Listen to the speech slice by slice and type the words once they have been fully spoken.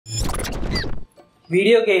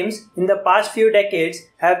Video games in the past few decades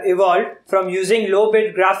have evolved from using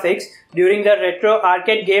low-bit graphics during the retro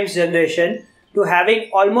arcade games generation to having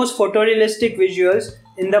almost photorealistic visuals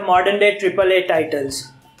in the modern-day AAA titles.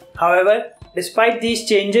 However, despite these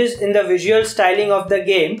changes in the visual styling of the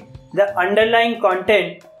game, the underlying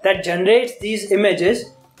content that generates these images,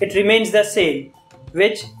 it remains the same,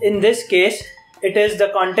 which in this case, it is the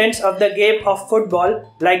contents of the game of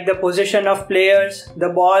football, like the position of players, the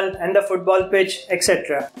ball and the football pitch,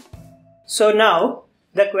 etc. So now,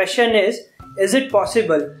 the question is it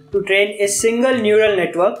possible to train a single neural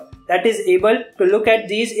network that is able to look at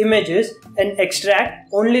these images and extract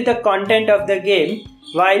only the content of the game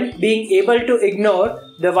while being able to ignore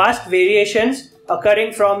the vast variations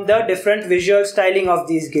occurring from the different visual styling of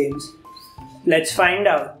these games? Let's find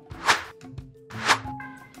out.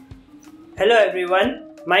 Hello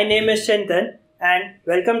everyone, my name is Chintan and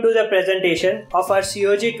welcome to the presentation of our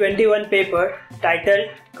CoG21 paper titled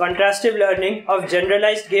Contrastive Learning of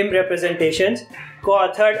Generalized Game Representations,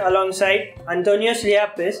 co-authored alongside Antonios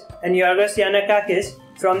Liapis and Georgios Yannakakis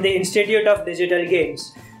from the Institute of Digital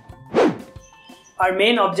Games. Our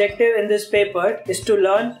main objective in this paper is to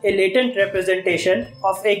learn a latent representation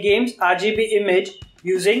of a game's RGB image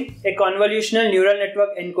using a convolutional neural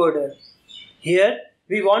network encoder. Here,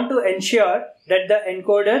 we want to ensure that the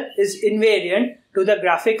encoder is invariant to the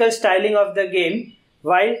graphical styling of the game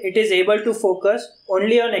while it is able to focus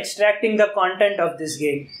only on extracting the content of this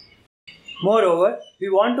game. Moreover, we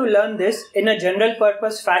want to learn this in a general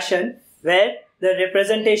purpose fashion where the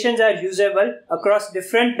representations are usable across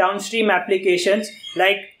different downstream applications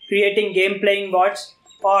like creating game playing bots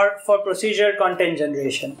or for procedural content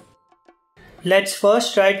generation. Let's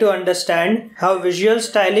first try to understand how visual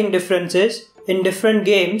styling differences in different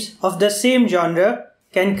games of the same genre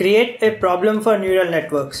can create a problem for neural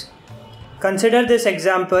networks. Consider this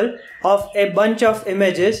example of a bunch of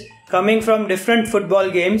images coming from different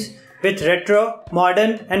football games with retro,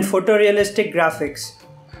 modern and photorealistic graphics.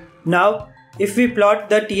 Now, if we plot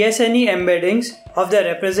the TSNE embeddings of the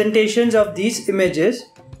representations of these images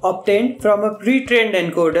obtained from a pre-trained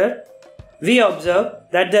encoder, we observe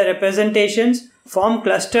that the representations form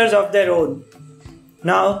clusters of their own.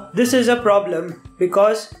 Now, this is a problem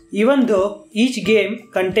because even though each game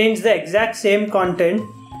contains the exact same content,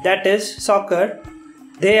 that is soccer,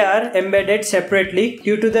 they are embedded separately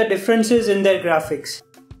due to the differences in their graphics.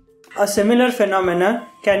 A similar phenomena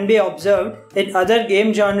can be observed in other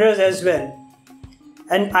game genres as well.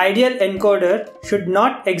 An ideal encoder should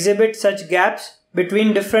not exhibit such gaps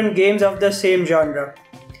between different games of the same genre.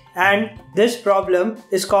 And this problem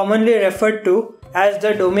is commonly referred to as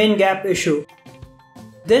the domain gap issue.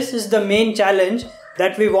 This is the main challenge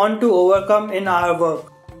that we want to overcome in our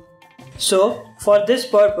work. So, for this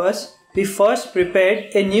purpose, we first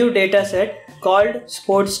prepared a new dataset called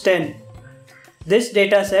Sports10. This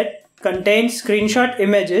dataset contains screenshot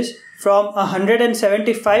images from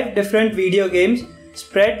 175 different video games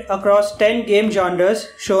spread across 10 game genres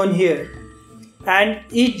shown here. And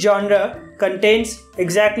each genre contains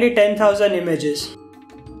exactly 10,000 images.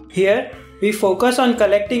 Here, we focus on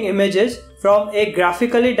collecting images from a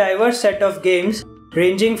graphically diverse set of games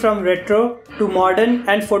ranging from retro to modern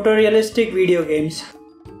and photorealistic video games.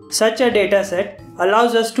 Such a dataset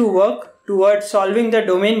allows us to work towards solving the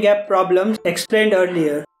domain gap problems explained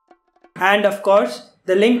earlier. And of course,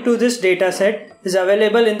 the link to this dataset is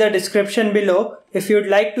available in the description below if you'd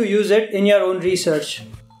like to use it in your own research.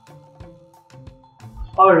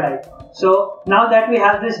 Alright, so now that we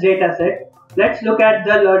have this dataset, let's look at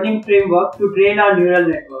the learning framework to train our neural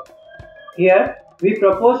network. Here, we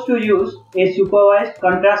propose to use a supervised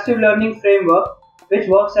contrastive learning framework which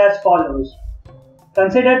works as follows.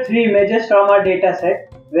 Consider three images from our dataset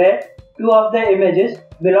where two of the images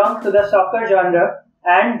belong to the soccer genre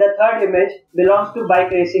and the third image belongs to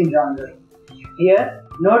bike racing genre. Here,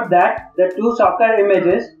 note that the two soccer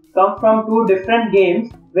images come from two different games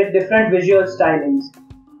with different visual stylings.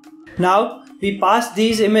 Now, we pass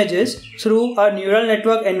these images through a neural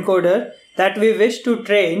network encoder that we wish to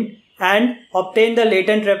train and obtain the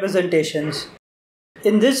latent representations.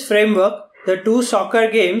 In this framework, the two soccer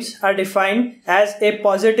games are defined as a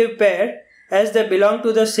positive pair as they belong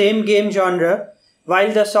to the same game genre,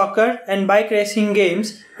 while the soccer and bike racing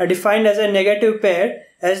games are defined as a negative pair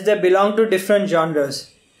as they belong to different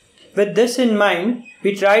genres. With this in mind,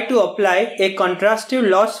 we try to apply a contrastive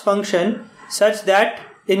loss function such that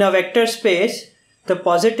in a vector space, the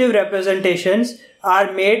positive representations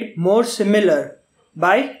are made more similar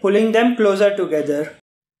by pulling them closer together.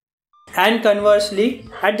 And conversely,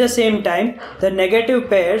 at the same time, the negative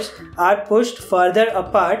pairs are pushed further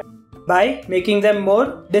apart by making them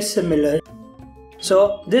more dissimilar.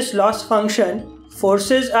 So this loss function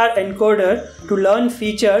forces our encoder to learn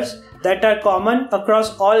features that are common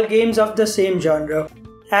across all games of the same genre,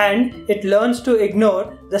 and it learns to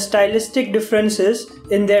ignore the stylistic differences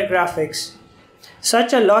in their graphics.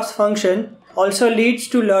 Such a loss function also leads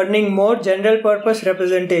to learning more general purpose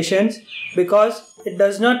representations because it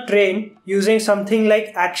does not train using something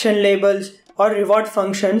like action labels or reward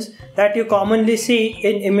functions that you commonly see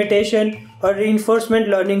in imitation or reinforcement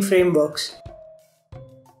learning frameworks.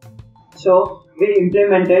 So we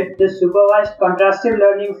implemented the supervised contrastive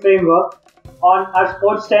learning framework on our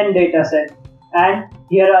Sports10 dataset, and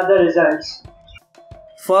here are the results.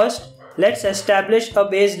 First, let's establish a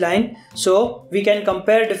baseline so we can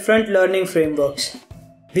compare different learning frameworks.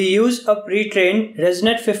 We use a pre-trained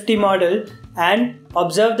ResNet 50 model and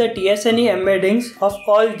observe the TSNE embeddings of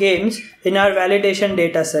all games in our validation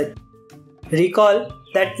dataset. Recall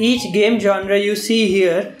that each game genre you see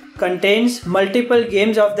here contains multiple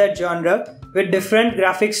games of that genre with different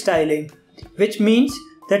graphic styling, which means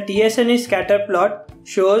the TSNE scatter plot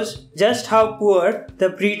shows just how poor the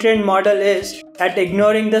pre-trained model is at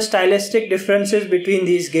ignoring the stylistic differences between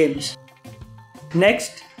these games.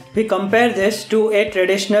 Next, we compare this to a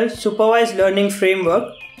traditional supervised learning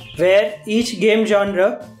framework where each game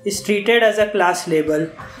genre is treated as a class label,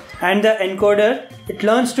 and the encoder, it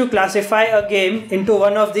learns to classify a game into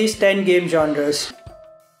one of these 10 game genres.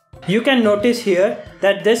 You can notice here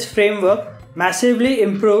that this framework massively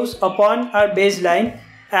improves upon our baseline,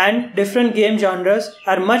 and different game genres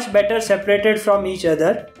are much better separated from each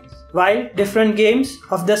other, while different games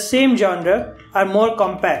of the same genre are more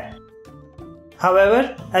compact.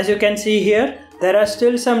 However, as you can see here, there are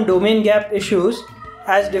still some domain gap issues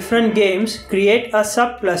as different games create a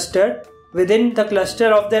subcluster within the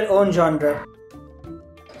cluster of their own genre.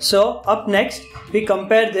 So up next, we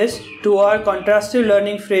compare this to our contrastive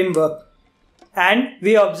learning framework, and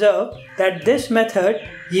we observe that this method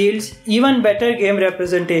yields even better game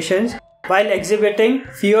representations while exhibiting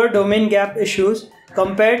fewer domain gap issues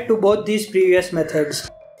compared to both these previous methods.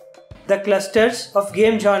 The clusters of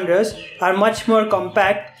game genres are much more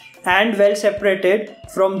compact and well separated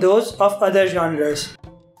from those of other genres.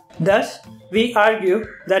 Thus, we argue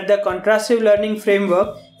that the contrastive learning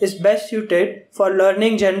framework is best suited for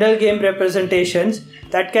learning general game representations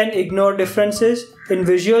that can ignore differences in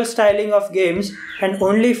visual styling of games and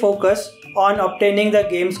only focus on obtaining the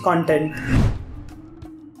game's content.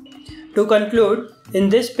 To conclude, in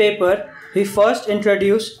this paper, we first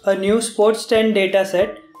introduce a new Sports10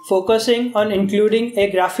 dataset focusing on including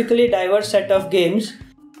a graphically diverse set of games.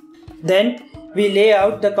 Then, we lay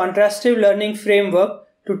out the contrastive learning framework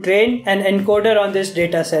to train an encoder on this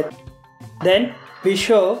dataset. Then, we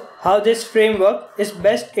show how this framework is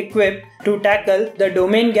best equipped to tackle the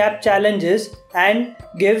domain gap challenges and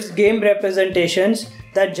gives game representations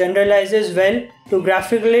that generalizes well to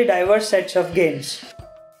graphically diverse sets of games.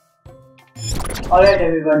 Alright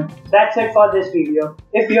everyone, that's it for this video.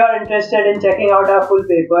 If you are interested in checking out our full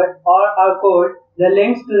paper or our code, the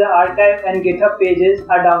links to the archive and GitHub pages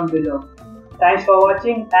are down below. Thanks for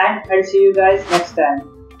watching, and I'll see you guys next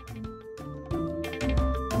time.